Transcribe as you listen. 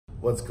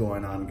What's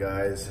going on,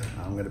 guys?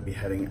 I'm gonna be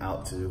heading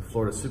out to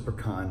Florida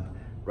Supercon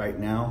right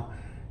now.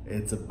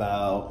 It's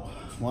about,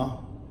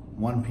 well,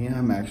 1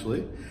 p.m.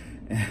 actually,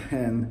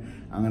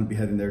 and I'm gonna be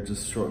heading there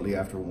just shortly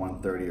after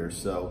 1:30 or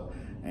so,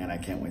 and I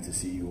can't wait to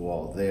see you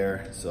all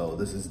there. So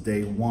this is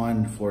day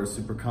one, Florida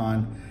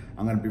Supercon.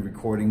 I'm gonna be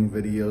recording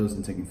videos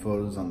and taking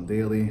photos on the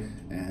daily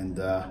and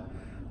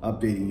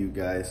updating you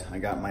guys. I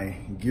got my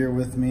gear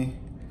with me,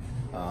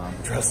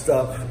 dressed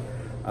up.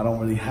 I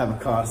don't really have a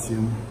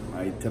costume.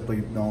 I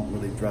typically don't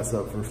really dress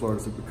up for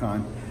Florida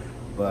Supercon,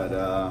 but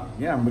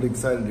yeah, I'm really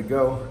excited to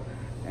go,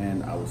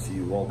 and I will see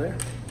you all there.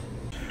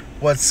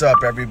 What's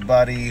up,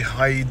 everybody?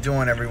 How you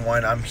doing,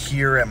 everyone? I'm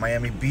here at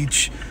Miami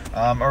Beach.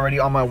 I'm already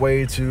on my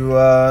way to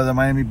the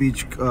Miami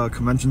Beach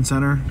Convention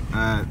Center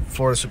at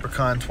Florida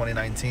Supercon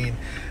 2019.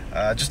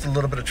 Just a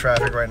little bit of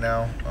traffic right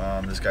now.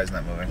 This guy's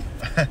not moving.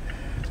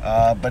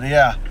 But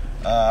yeah,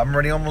 I'm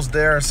already almost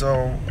there,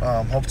 so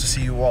hope to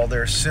see you all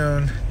there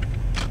soon.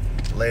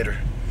 Later.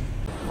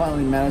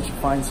 Finally managed to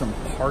find some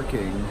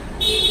parking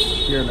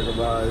here in the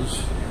garage.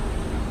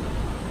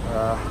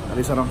 At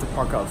least I don't have to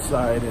park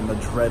outside in the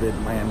dreaded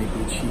Miami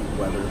Beach heat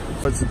weather.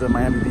 It's the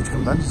Miami Beach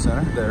Convention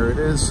Center. There it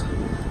is.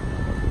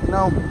 You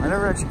know, I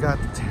never actually got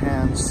the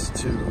chance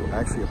to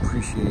actually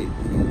appreciate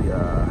the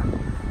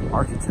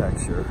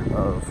architecture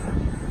of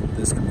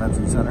this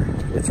convention center.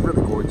 It's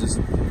really gorgeous.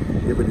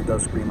 It really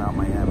does scream out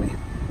Miami.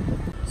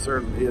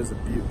 Certainly is a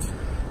beaut.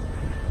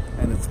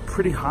 And it's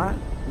pretty hot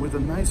with a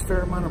nice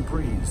fair amount of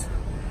breeze.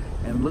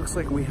 And looks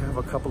like we have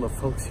a couple of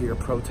folks here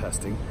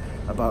protesting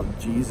about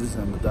Jesus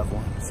and the devil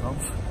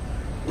himself.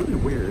 Really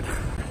weird.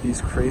 These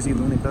crazy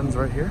loony bins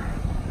right here.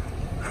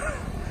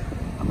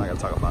 I'm not gonna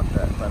talk about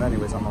that. But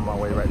anyways, I'm on my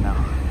way right now.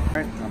 All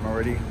right, I'm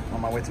already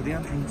on my way to the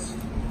entrance.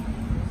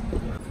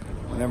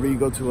 Whenever you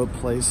go to a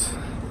place,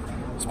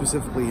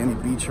 specifically any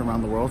beach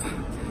around the world,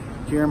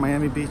 here in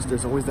Miami Beach,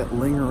 there's always that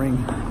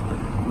lingering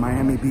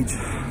Miami Beach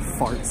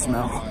fart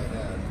smell.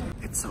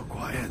 It's so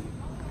quiet.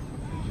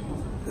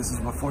 This is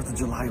what 4th of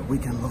July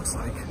weekend looks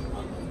like.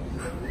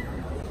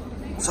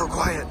 So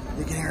quiet,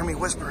 you can hear me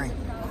whispering.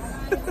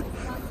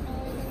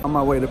 On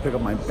my way to pick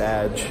up my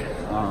badge.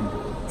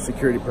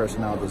 Security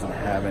personnel doesn't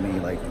have any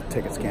like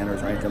ticket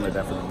scanners or anything like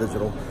that for the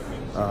digital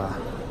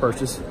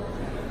purchase.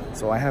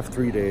 So I have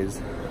 3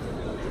 days,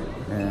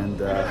 and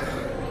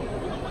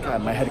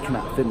God, my head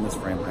cannot fit in this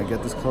frame. I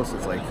get this close,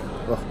 it's like,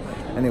 well,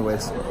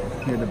 anyways,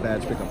 here's the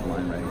badge pickup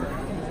line right here.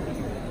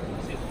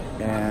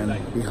 And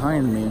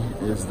behind me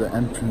is the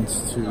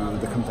entrance to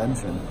the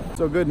convention.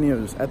 So good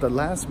news, at the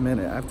last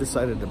minute, I've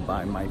decided to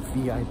buy my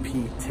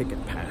VIP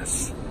ticket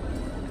pass.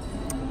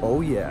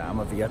 Oh yeah, I'm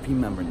a VIP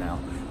member now.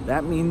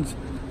 That means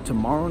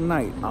tomorrow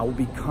night, I will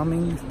be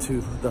coming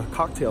to the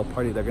cocktail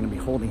party they're gonna be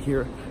holding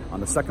here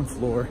on the 2nd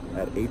floor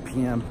at 8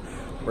 p.m.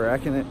 where I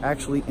can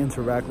actually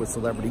interact with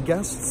celebrity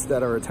guests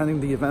that are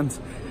attending the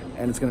event,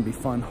 and it's gonna be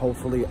fun.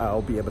 Hopefully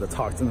I'll be able to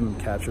talk to them and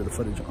capture the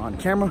footage on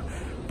camera.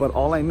 But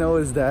all I know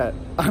is that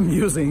I'm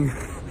using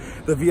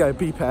the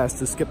VIP pass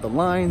to skip the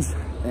lines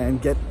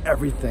and get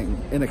everything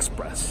in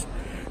Express.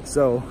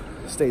 So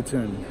stay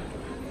tuned.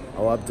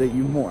 I'll update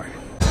you more.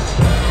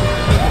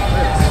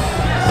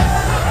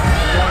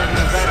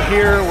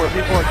 Here where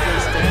people are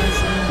just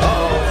dancing.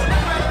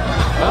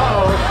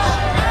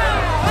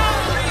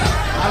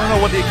 I don't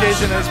know what the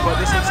occasion is, but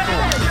this is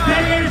cool.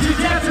 Hey, energy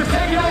dancers,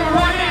 take it over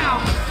right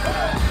now.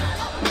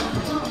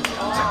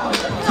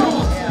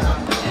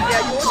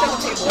 Yeah, you want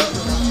to take a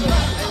table.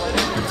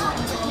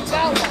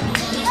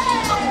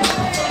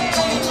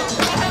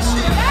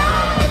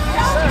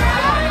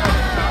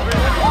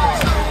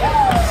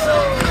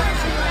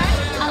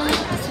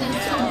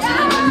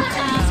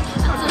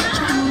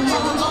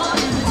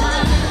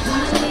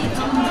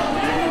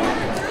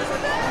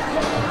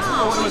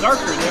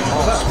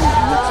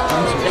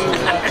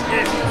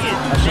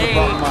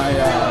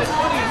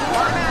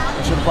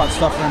 I should have bought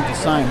stuff for him to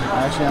sign.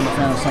 I actually am a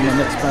fan of some of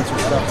Nick Spencer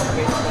stuff.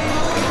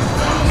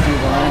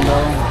 Steve Orlando,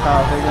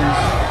 Kyle Higgins.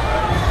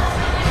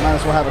 Might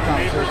as well have a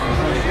conversation with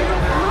him.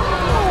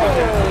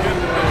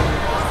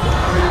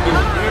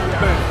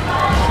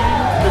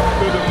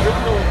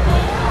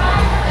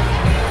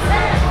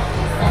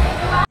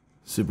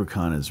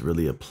 Supercon is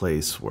really a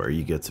place where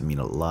you get to meet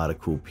a lot of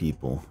cool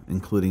people,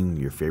 including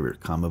your favorite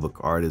comic book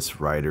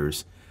artists,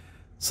 writers,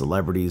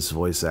 celebrities,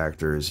 voice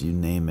actors, you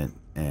name it.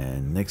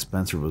 And Nick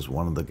Spencer was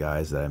one of the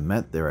guys that I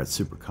met there at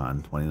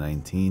Supercon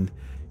 2019,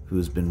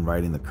 who's been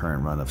writing the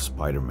current run of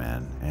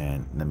Spider-Man.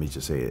 And let me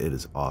just say, it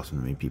is awesome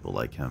to meet people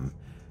like him.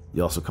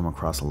 You also come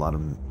across a lot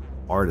of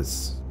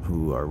artists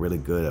who are really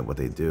good at what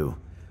they do.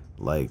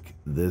 Like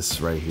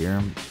this right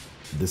here,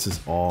 this is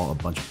all a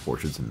bunch of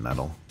portraits in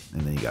metal.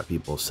 And then you got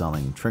people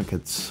selling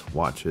trinkets,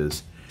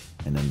 watches,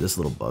 and then this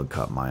little bug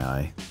caught my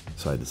eye,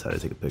 so I decided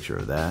to take a picture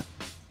of that.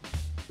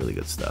 Really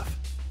good stuff.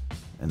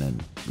 And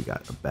then we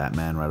got a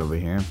Batman right over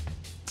here.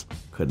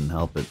 Couldn't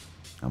help it.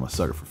 I'm a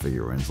sucker for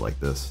figurines like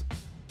this.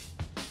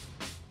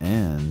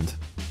 And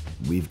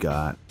we've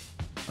got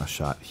a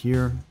shot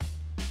here,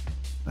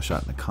 a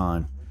shot in the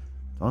con.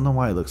 Don't know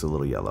why it looks a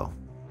little yellow.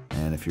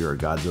 And if you're a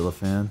Godzilla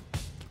fan,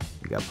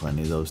 got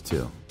plenty of those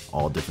too,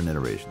 all different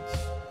iterations.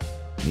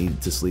 Need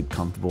to sleep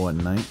comfortable at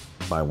night?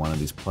 Buy one of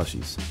these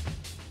plushies.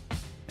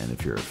 And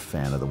if you're a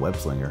fan of the web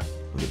slinger,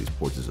 look at these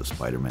portraits of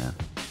Spider-Man.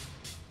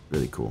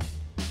 Really cool.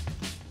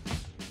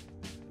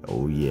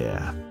 Oh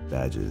yeah,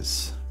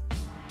 badges.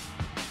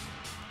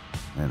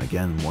 And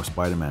again, more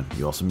Spider-Man.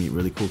 You also meet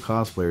really cool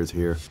cosplayers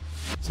here,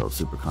 so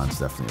Supercon's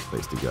definitely a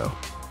place to go.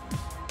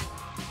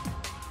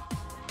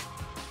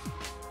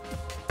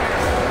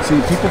 See,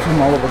 people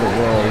from all over the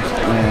world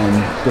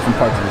and different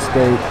parts of the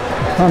state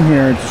come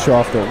here to show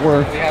off their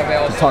work,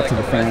 to talk to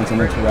the fans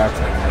and interact.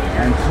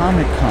 And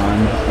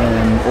Comic-Con,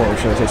 or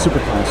should I say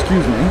Supercon,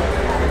 excuse me,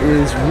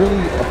 is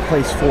really a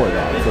place for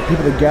that. For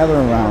people to gather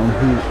around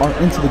who are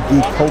into the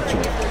geek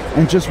culture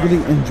and just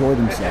really enjoy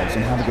themselves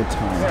and have a good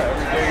time.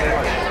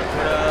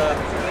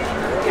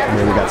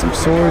 Here we got some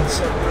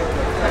swords,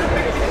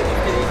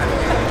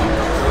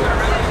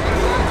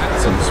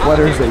 some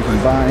sweaters that you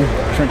can buy,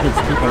 trinkets,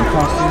 people in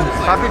costumes.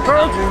 Happy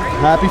 4th!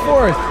 Happy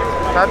 4th!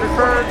 Happy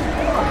 4th!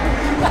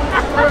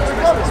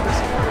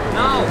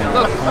 No,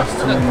 look,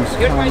 Costumes,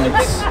 here's my new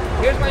comics.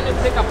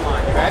 pickup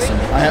line. Ready?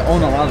 I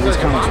own a lot of these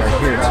comics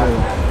right here too.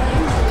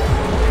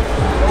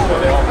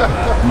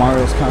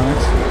 Mario's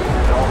comics.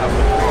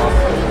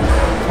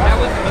 That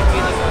was the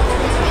beginning.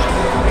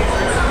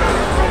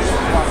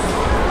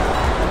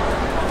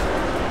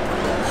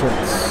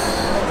 Shirts.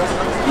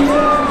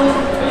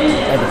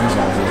 Everything's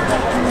on here.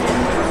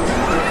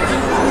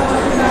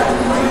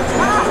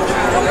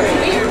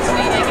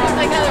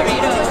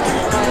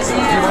 Do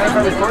you mind if I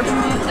record?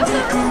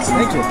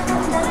 Thank you.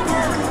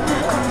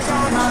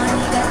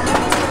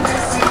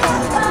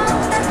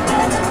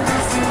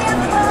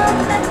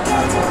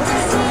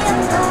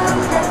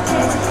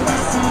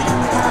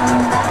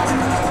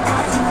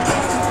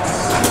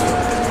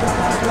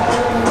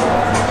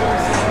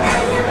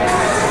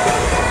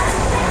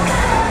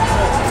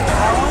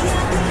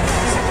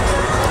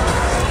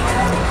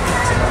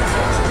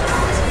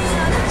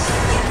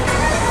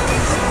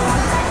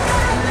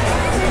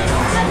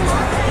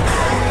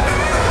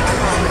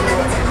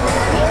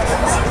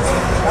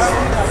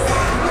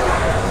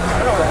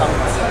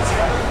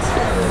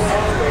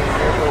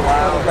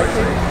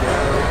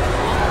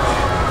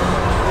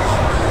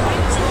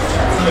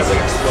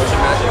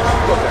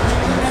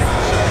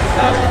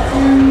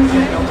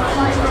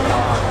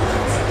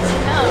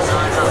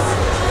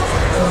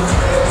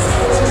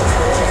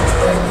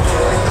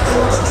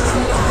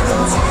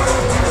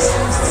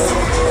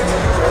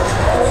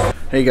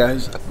 Hey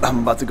guys, I'm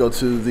about to go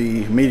to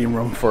the meeting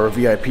room for a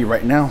VIP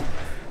right now.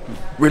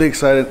 Really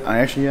excited. I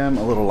actually am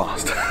a little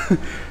lost.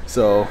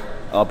 So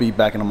I'll be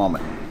back in a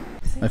moment.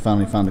 I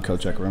finally found the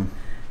co-check room.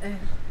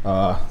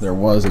 There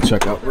was a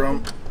checkout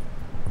room.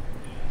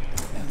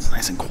 It's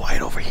nice and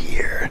quiet over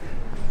here.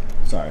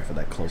 Sorry for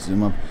that close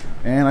zoom up.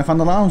 And I found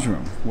the lounge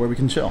room where we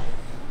can chill.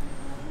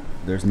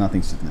 There's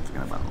nothing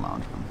significant about the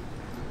lounge room.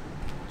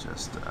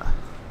 Just,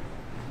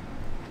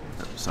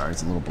 sorry,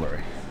 it's a little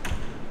blurry.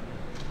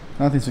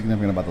 Nothing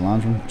significant about the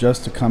lounge room.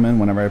 Just to come in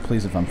whenever I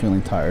please if I'm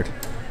feeling tired.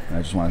 And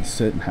I just want to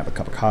sit and have a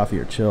cup of coffee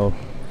or chill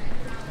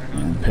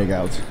and pig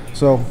out.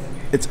 So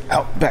it's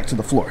out back to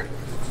the floor.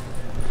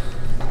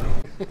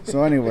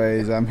 So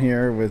anyways, I'm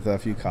here with a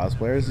few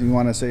cosplayers. You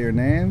want to say your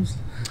names?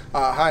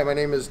 Hi, my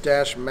name is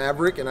Dash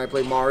Maverick, and I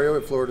play Mario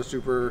at Florida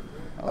Super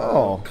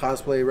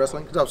Cosplay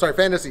Wrestling. No, sorry,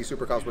 Fantasy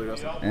Super Cosplay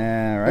Wrestling.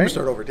 All right. Let me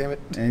start over, damn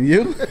it. And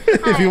you?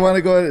 If you want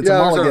to go ahead, it's a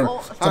mulligan.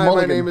 Hi,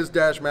 my name is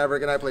Dash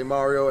Maverick, and I play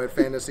Mario at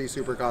Fantasy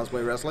Super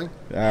Cosplay Wrestling.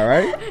 All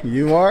right.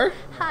 You are?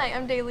 Hi,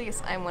 I'm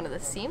Daylise. I'm one of the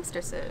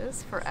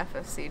seamstresses for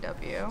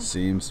FFCW.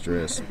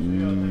 Seamstress.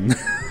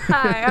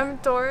 Hi, I'm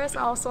Doris,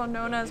 also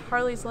known as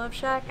Harley's Love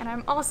Shack, and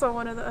I'm also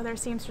one of the other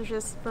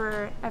seamstresses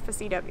for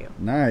FFCW.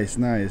 Nice,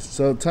 nice.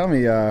 So tell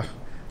me,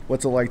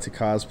 what's it like to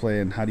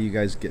cosplay, and how do you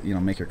guys get,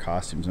 make your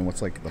costumes, and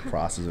what's like the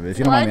process of it? If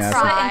you don't mind me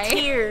asking. Sweat and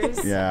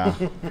tears. Yeah.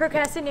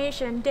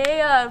 Procrastination.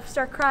 Day of,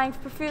 start crying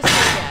profusely.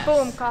 Yes.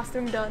 Boom,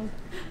 costume done.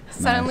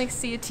 Suddenly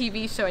see a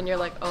TV show and you're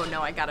like, oh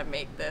no, I gotta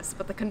make this.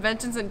 But the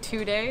convention's in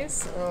 2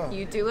 days.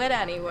 You do it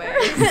anyway.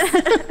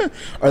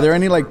 Are there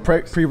any like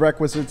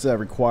prerequisites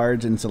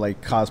required into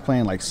like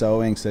cosplaying, like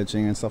sewing,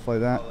 stitching, and stuff like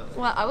that?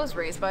 Well, I was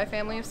raised by a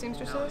family of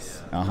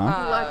seamstresses.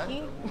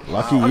 Lucky.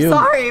 Lucky I'm you.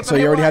 sorry, but so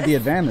you I already was. had the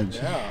advantage.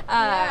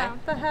 Yeah,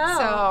 what the hell?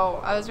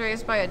 So I was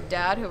raised by a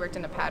dad who worked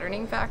in a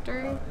patterning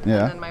factory.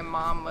 Yeah. And then my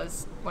mom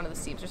was one of the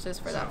seamstresses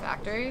for that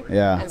factory.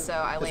 Yeah. And so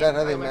I that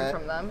how they learned met?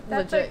 from them.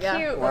 That's Legit, a yeah.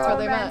 cute That's how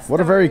they met.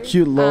 What a very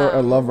cute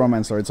love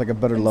romance story. It's like a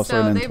better love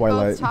story than they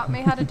Twilight. both taught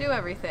me how to do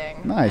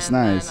everything. Nice, and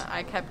nice. Then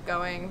I kept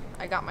going.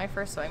 I got my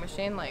first sewing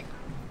machine like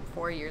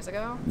 4 years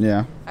ago.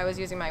 Yeah. I was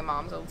using my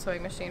mom's old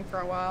sewing machine for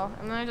a while,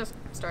 and then I just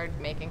started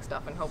making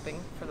stuff and hoping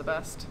for the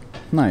best.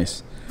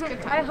 Nice.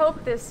 I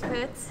hope this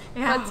fits.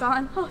 Yeah. What's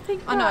on? Oh,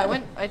 thank God. Oh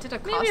no, I did a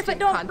Maybe if I costume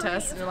don't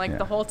contest, breathe. and like Yeah.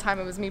 the whole time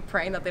it was me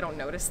praying that they don't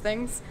notice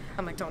things.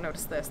 I'm like, don't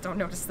notice this, don't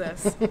notice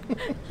this.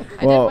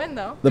 I Well, did win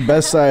though. the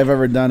best I've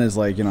ever done is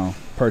like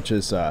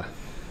purchase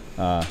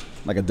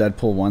like a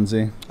Deadpool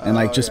onesie, and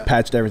like just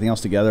patched everything else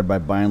together by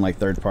buying like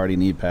third-party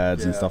knee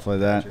pads and stuff like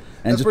that,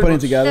 and just putting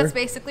it together. That's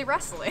basically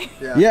wrestling.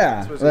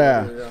 Yeah.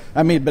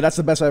 I mean, but that's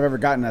the best I've ever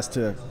gotten as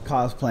to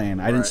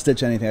cosplaying. I didn't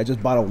stitch anything. I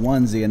just bought a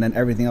onesie, and then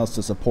everything else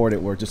to support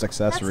it were just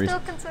accessories.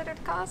 That's still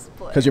considered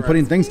cosplay. Because you're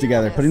putting things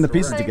together, putting the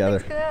pieces together.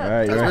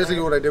 That's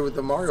basically what I did with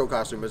the Mario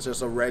costume. It's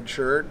just a red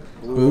shirt,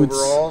 blue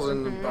overalls,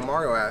 and a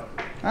Mario hat.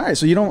 All right,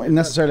 so you don't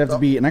necessarily have to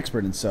be an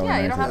expert in sewing.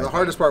 Yeah, you don't have the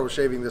hardest part was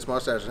shaving this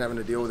mustache and having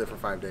to deal with it for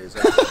 5 days.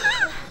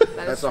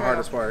 That's the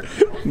hardest part.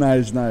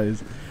 Nice.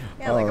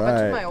 Yeah, like a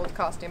bunch of my old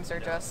costumes are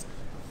just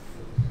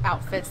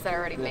outfits that are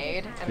already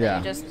made, and then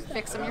you just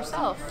fix them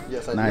yourself.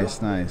 Yes, I do.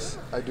 Nice.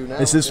 I do now.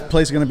 Is this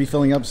place going to be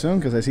filling up soon?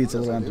 Because I see it's a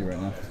little empty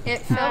right now. It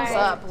fills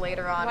up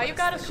later on. Why you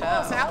gotta call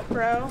us out,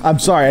 bro? I'm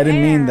sorry, I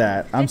didn't mean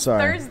that. I'm it's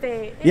sorry.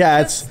 Thursday.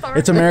 Yeah,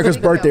 it's America's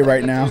birthday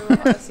right now.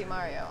 See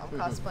Mario. I'm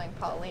cosplaying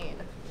Pauline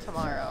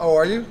tomorrow. Oh,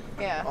 are you?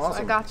 Yeah, awesome.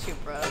 so I got you,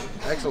 bro.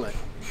 Excellent.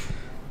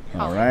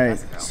 All right,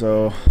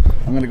 so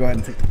I'm gonna go ahead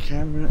and take the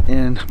camera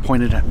and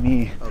point it at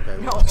me. Okay.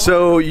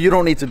 So you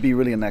don't need to be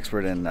really an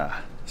expert in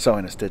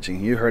sewing and stitching.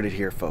 You heard it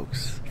here,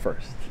 folks.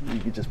 First, you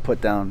can just put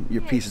down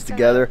your pieces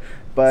together,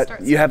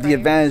 but you have the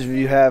advantage if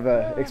you have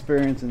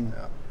experience in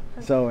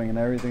sewing and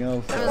everything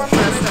else. It was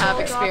best to have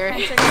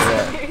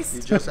experience.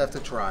 You just have to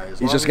try.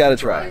 You just gotta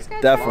try.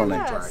 Definitely.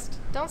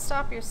 Don't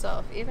stop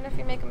yourself, even if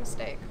you make a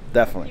mistake.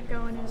 Definitely. Keep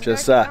going.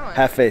 Just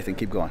have faith and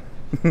keep going.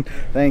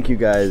 Thank you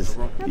guys.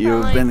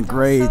 You've been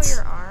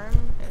great.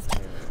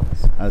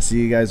 I'll see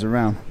you guys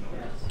around.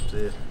 See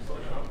you.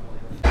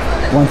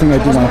 One thing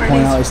I do want to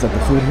point out is that the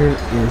food here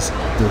is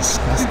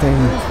disgusting.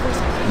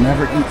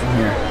 Never eat from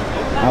here.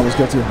 I was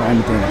guilty of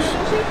buying the Danish.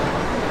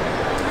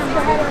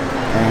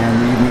 And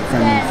we meet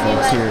friendly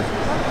folks here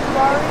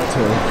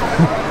too.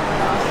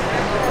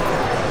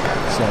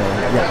 So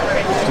yeah,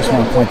 just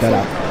want to point that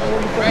out.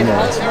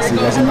 Anyways, see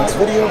you guys in the next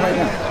video right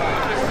now.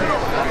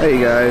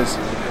 Hey guys.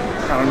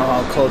 I don't know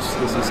how close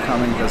this is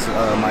coming because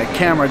my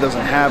camera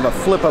doesn't have a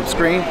flip-up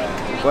screen,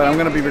 but I'm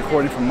going to be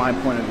recording from my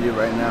point of view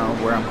right now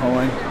where I'm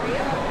hoeing.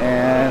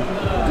 And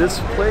this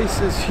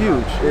place is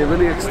huge. It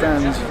really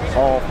extends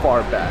all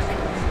far back.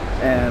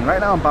 And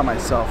right now I'm by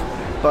myself,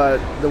 but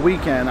the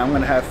weekend I'm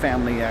going to have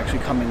family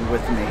actually coming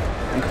with me,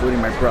 including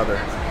my brother.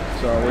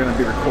 So we're going to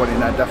be recording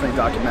that, definitely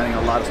documenting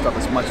a lot of stuff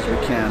as much as we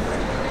can.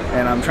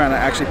 And I'm trying to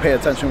actually pay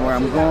attention where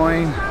I'm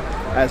going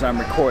as I'm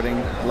recording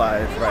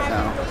live right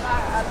now.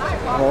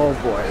 Oh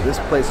boy, this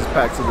place is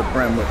packed to the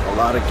brim with a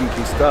lot of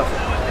geeky stuff,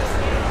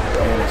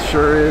 and it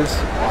sure is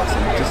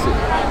awesome.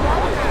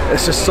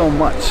 It's just so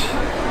much.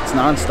 It's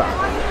non-stop.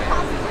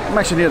 I'm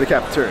actually near the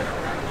cafeteria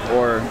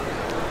or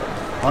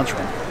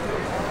lunchroom.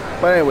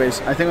 But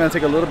anyways, I think I'm gonna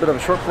take a little bit of a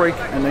short break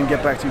and then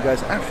get back to you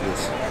guys after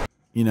this.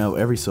 You know,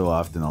 every so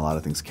often a lot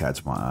of things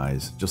catch my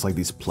eyes, just like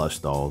these plush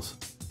dolls.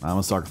 I'm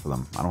a sucker for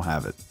them. I don't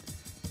have it.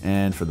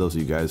 And for those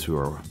of you guys who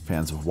are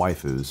fans of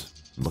waifus,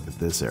 look at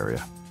this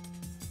area.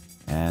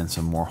 And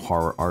some more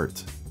horror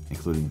art,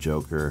 including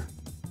Joker,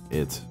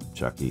 It,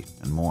 Chucky,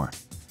 and more.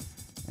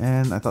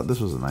 And I thought this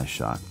was a nice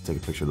shot. Take a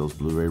picture of those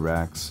Blu-ray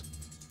racks.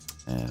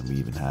 And we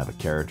even have a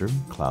character,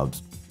 Cloud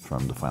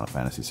from the Final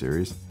Fantasy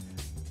series.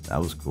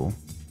 That was cool.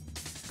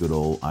 Good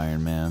old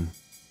Iron Man.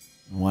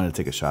 Wanted to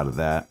take a shot of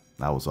that.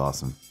 That was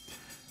awesome.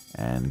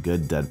 And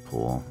good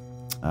Deadpool.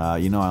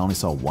 You know, I only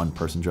saw one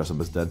person dress up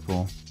as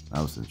Deadpool.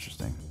 That was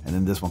interesting. And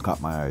then this one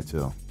caught my eye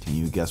too. Can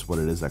you guess what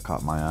it is that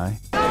caught my eye?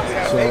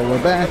 So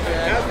we're back.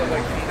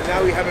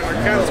 Now we have it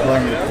And let's go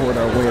and record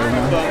our way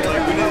around.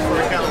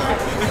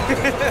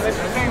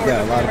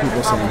 Yeah, a lot of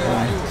people saying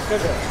hi.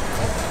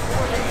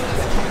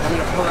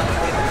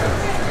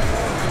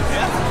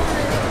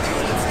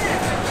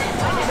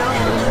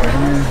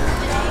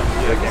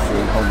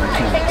 Hold my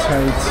camera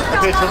tight.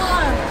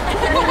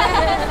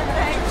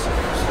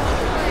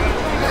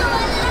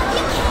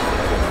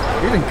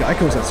 Even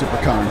Geico's at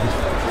Supercon.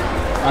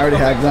 I already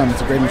have them.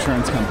 It's a great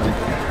insurance company.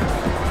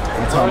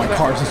 That's how my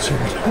car's insured.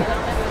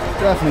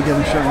 Definitely get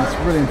insurance.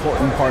 Really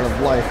important part of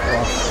life.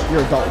 Well,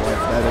 your adult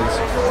life, that is.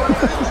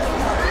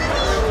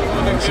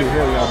 And you can see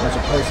here we got a bunch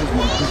of places,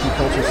 more geeky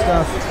culture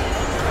stuff.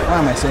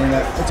 Why am I saying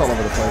that? It's all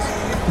over the place.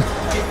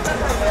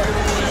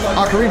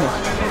 Ocarinas.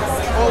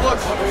 Oh, look.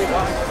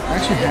 I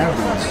actually have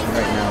these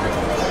right now.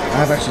 I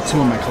have actually 2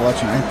 in my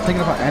collection. I'm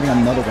thinking about adding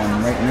another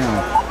one right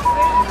now.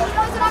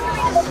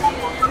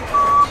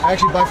 I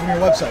actually buy from your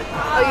website.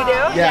 Oh, you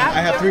do? Yeah,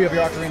 I have 3 of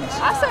your ocarinas.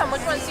 Awesome.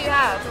 Which ones do you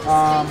have?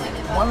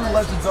 One of the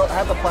Legends, I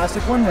have the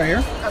plastic one right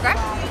here. Okay.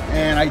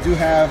 And I do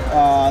have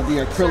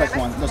the acrylic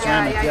one, the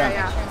ceramic,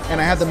 yeah. And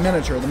I have the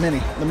miniature, the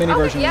mini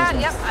version Yeah, of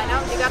this one. yep, I know.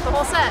 You got the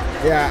whole set.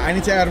 Yeah, I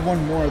need to add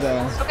one more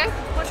though. Okay.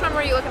 Which one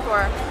were you looking for?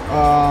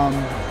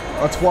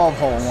 A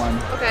 12-hole one.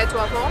 Okay,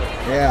 12 hole.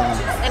 Yeah.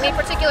 Any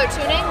particular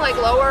tuning, like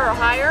lower or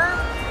higher?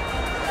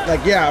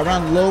 Like, yeah,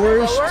 around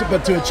lowers,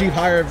 but to achieve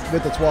higher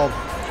with the 12.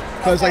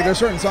 Because like there's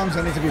certain songs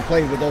that need to be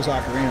played with those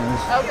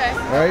ocarinas. Okay.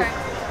 Right?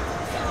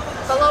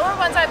 Okay. The lower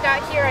ones I've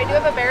got here, I do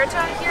have a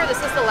baritone here. This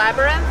is the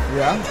Labyrinth.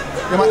 Yeah?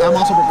 I'm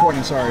also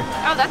recording, sorry.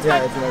 Oh, that's yeah,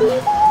 fine. if you don't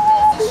mind.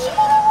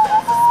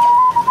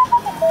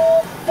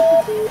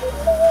 That's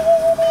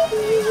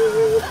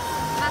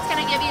going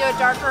to give you a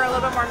darker, a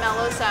little bit more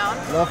mellow sound.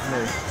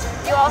 Lovely.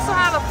 You also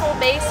have a full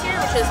bass here,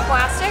 which is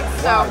plastic,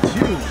 so Wow, it's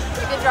huge.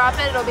 you can drop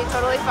it, it'll be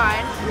totally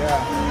fine. Yeah.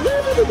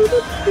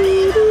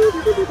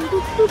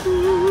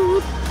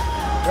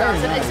 So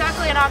it's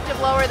exactly an octave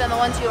lower than the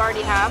ones you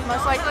already have,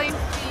 most likely.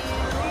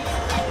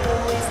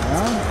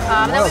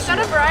 Then we've got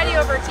a variety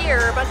over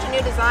here, a bunch of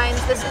new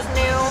designs. This is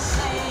new.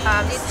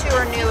 These two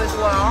are new as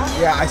well.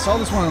 Yeah, I saw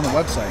this one on the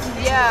website.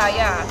 Yeah,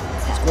 yeah.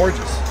 It's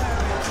gorgeous.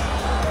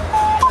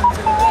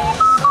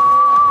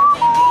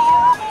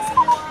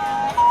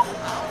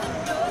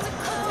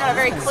 It's got a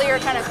very clear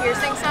kind of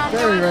piercing sound.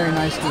 Very, very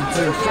nicely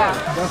too. Yeah.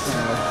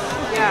 Definitely.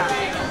 Yeah.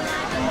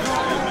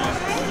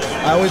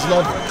 I always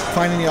love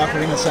finding the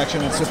ocarina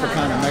section at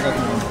Supercon and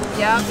MegaCon.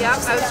 Yep. I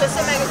was just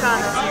at MegaCon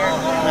this year.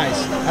 Nice.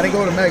 I didn't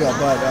go to Mega,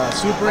 but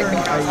Super, I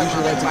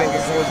usually like to go to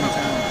those in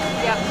town.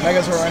 Yep.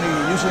 Megas are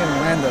usually in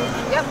Orlando.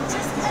 Yep.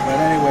 But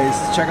anyways,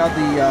 check out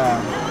the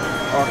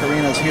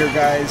ocarinas here,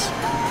 guys.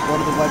 Go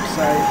to the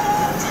website.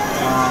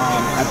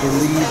 I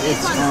believe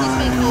it's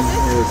on,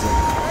 where is it?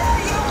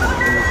 I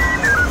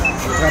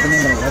forgot the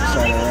name of the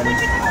website already.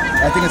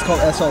 I think it's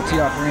called SLT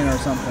Ocarina or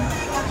something.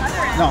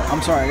 No, I'm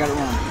sorry, I got it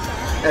wrong.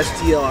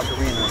 STL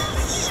Ocarina.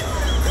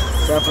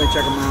 Definitely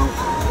check them out.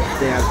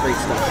 They have great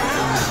stuff.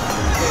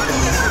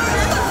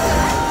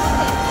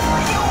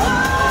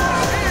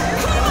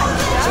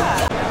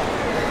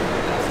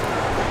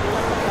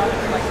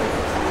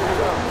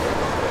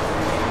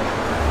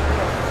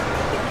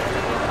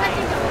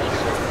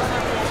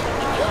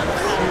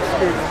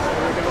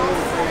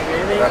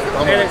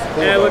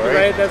 And I looked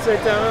right at that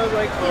side down, I was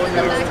like, oh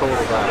no.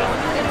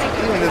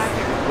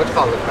 What do you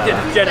call it?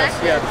 Genos,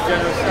 yeah,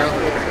 Genos.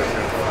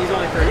 He's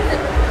only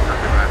 30.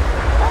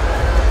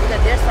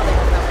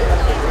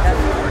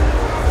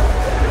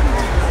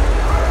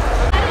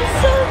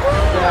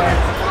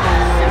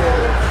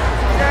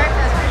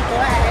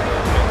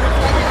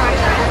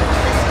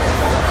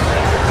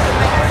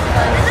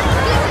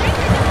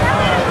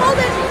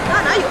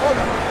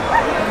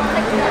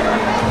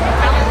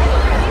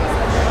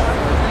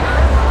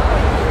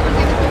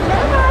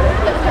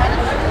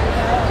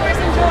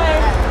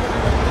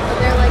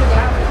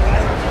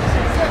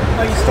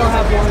 Oh, you still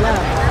have one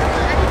left.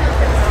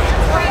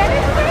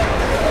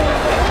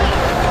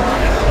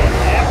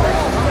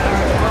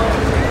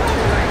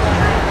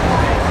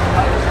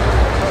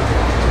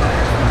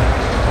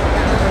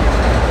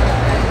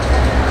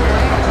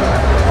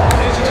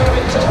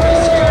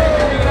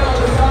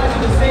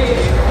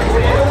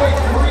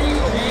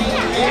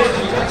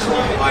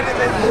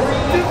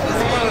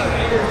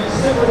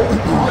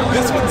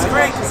 This one's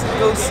great because it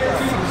goes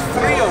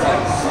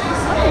 301.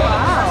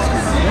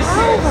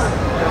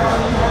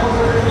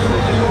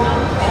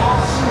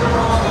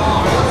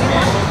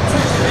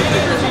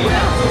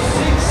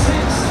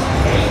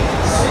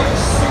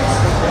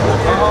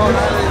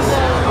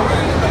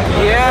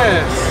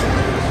 Yes.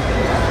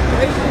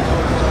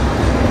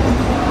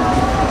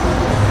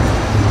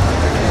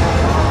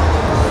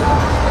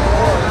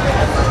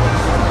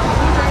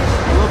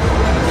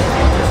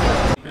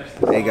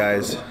 Hey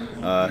guys,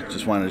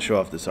 just wanted to show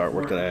off this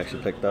artwork that I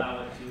actually picked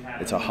up.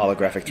 It's a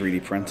holographic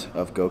 3D print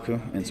of Goku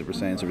in Super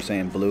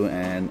Saiyan Blue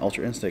and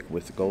Ultra Instinct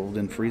with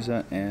Golden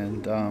Frieza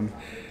and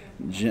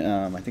Jin,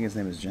 I think his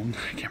name is Jin.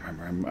 I can't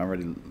remember. I'm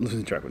already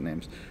losing track with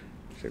names.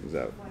 Check this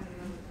out.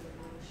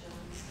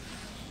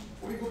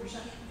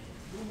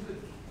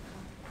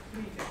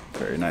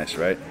 Very nice,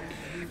 right?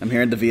 I'm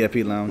here in the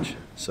VIP lounge,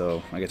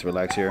 so I get to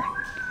relax here,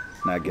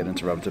 not get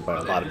interrupted by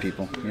a lot of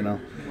people, you know.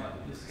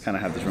 Kind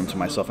of have this room to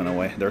myself in a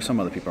way. There are some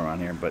other people around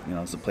here, but you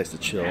know, it's a place to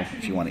chill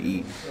if you want to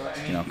eat,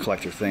 you know,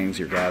 collect your things,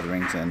 your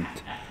gatherings, and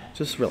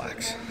just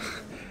relax.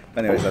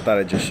 But anyways, I thought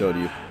I just showed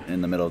you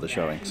in the middle of the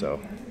showing, so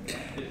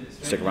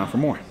stick around for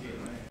more.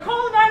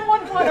 Call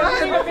 911,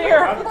 I'm leaving here.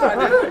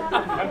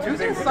 I'm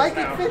using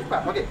psychic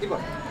feedback. Okay, keep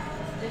going.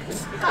 We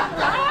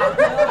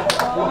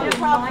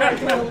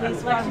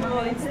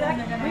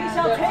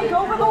shall take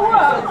over the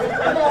world.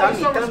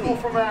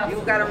 You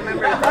gotta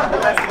remember the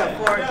lesson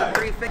before the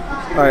 3 fix.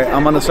 Alright,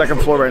 I'm on the second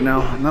floor right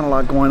now. Not a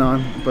lot going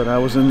on, but I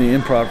was in the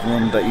improv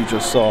room that you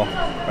just saw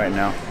right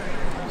now.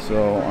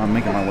 So I'm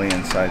making my way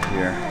inside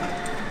here.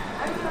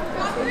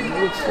 It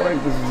looks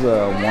like this is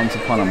a Once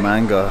Upon a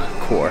Manga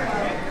core.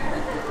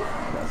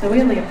 So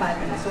we only have 5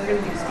 minutes, so we're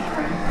going to do speed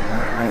run.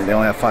 Alright, they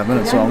only have 5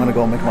 minutes, so I'm gonna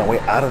go make my way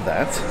out of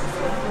that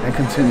and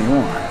continue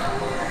on.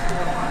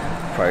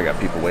 Probably got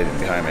people waiting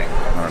behind me.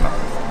 I don't know.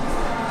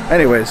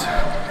 Anyways,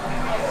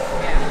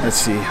 let's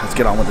see. Let's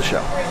get on with the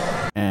show.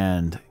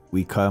 And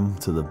we come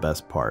to the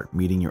best part,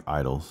 meeting your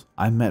idols.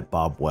 I met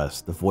Bob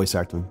West, the voice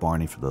actor of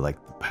Barney, for the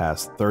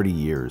past 30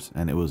 years,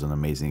 and it was an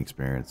amazing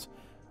experience.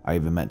 I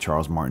even met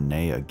Charles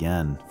Martinet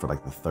again for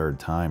like the 3rd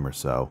time or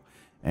so,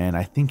 and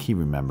I think he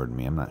remembered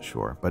me. I'm not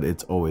sure, but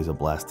it's always a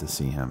blast to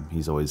see him.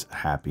 He's always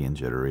happy and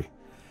jittery.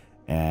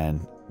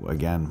 And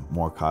again,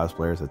 more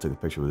cosplayers. I took a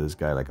picture with this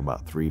guy like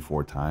about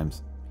 3-4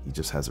 times. He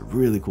just has a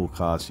really cool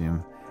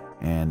costume,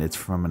 And it's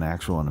from an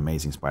actual and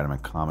Amazing Spider-Man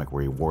comic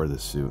where he wore the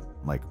suit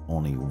like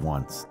only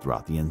once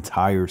throughout the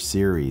entire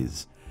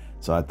series.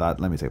 So I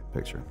thought, let me take a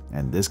picture.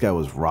 And this guy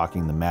was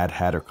rocking the Mad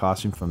Hatter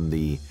costume from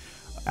the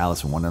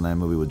Alice in Wonderland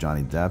movie with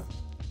Johnny Depp.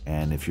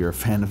 And if you're a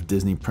fan of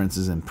Disney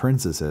princes and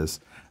princesses,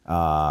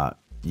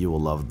 you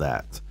will love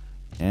that.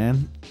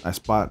 And I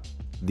spot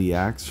the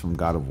axe from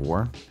God of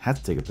War. Had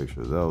to take a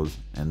picture of those.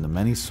 And the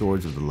many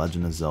swords of The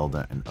Legend of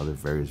Zelda and other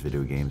various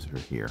video games are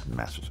here in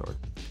Master Sword.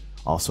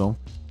 Also,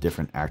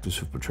 different actors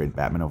who portrayed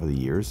Batman over the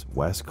years.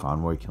 West,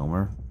 Conroy,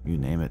 Kilmer, you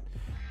name it.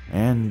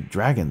 And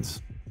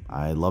dragons.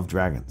 I love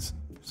dragons,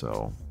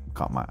 so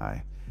caught my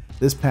eye.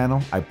 This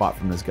panel I bought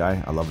from this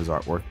guy. I love his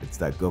artwork. It's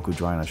that Goku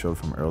drawing I showed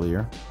from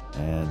earlier.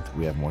 And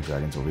we have more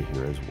dragons over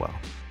here as well.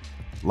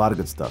 A lot of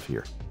good stuff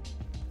here.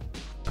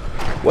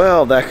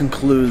 Well, that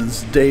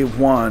concludes day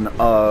one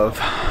of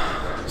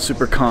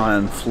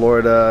Supercon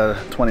Florida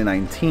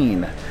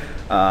 2019.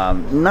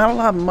 Not a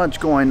lot much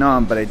going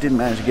on, but I did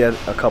manage to get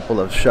a couple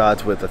of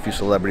shots with a few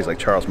celebrities like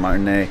Charles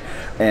Martinet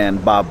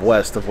and Bob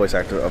West, the voice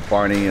actor of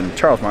Barney, and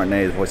Charles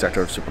Martinet, the voice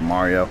actor of Super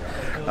Mario,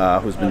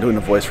 who's been doing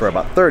the voice for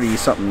about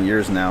 30-something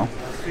years now.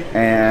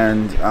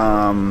 And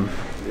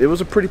it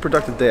was a pretty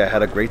productive day. I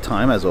had a great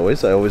time, as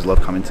always. I always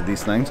love coming to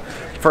these things.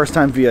 First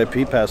time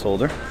VIP pass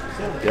holder.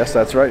 Yes,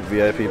 that's right,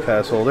 VIP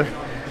pass holder.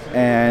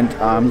 And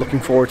I'm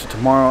looking forward to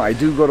tomorrow. I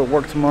do go to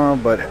work tomorrow,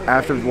 but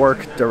after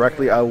work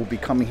directly I will be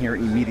coming here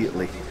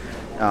immediately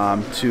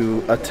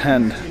to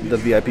attend the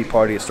VIP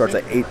party. It starts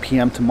at 8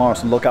 p.m. tomorrow,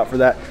 so look out for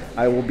that.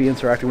 I will be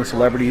interacting with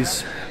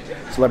celebrities,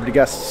 celebrity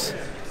guests,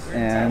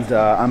 and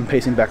I'm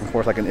pacing back and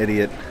forth like an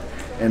idiot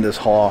in this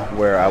hall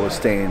where I was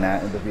staying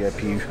at, in the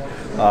VIP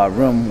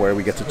room where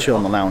we get to chill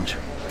in the lounge.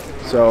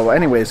 So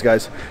anyways,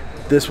 guys,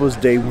 this was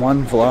day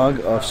one vlog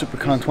of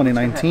Supercon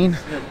 2019.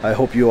 I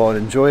hope you all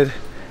enjoyed.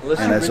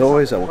 And as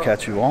always, I will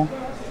catch you all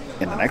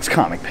in the next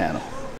comic panel.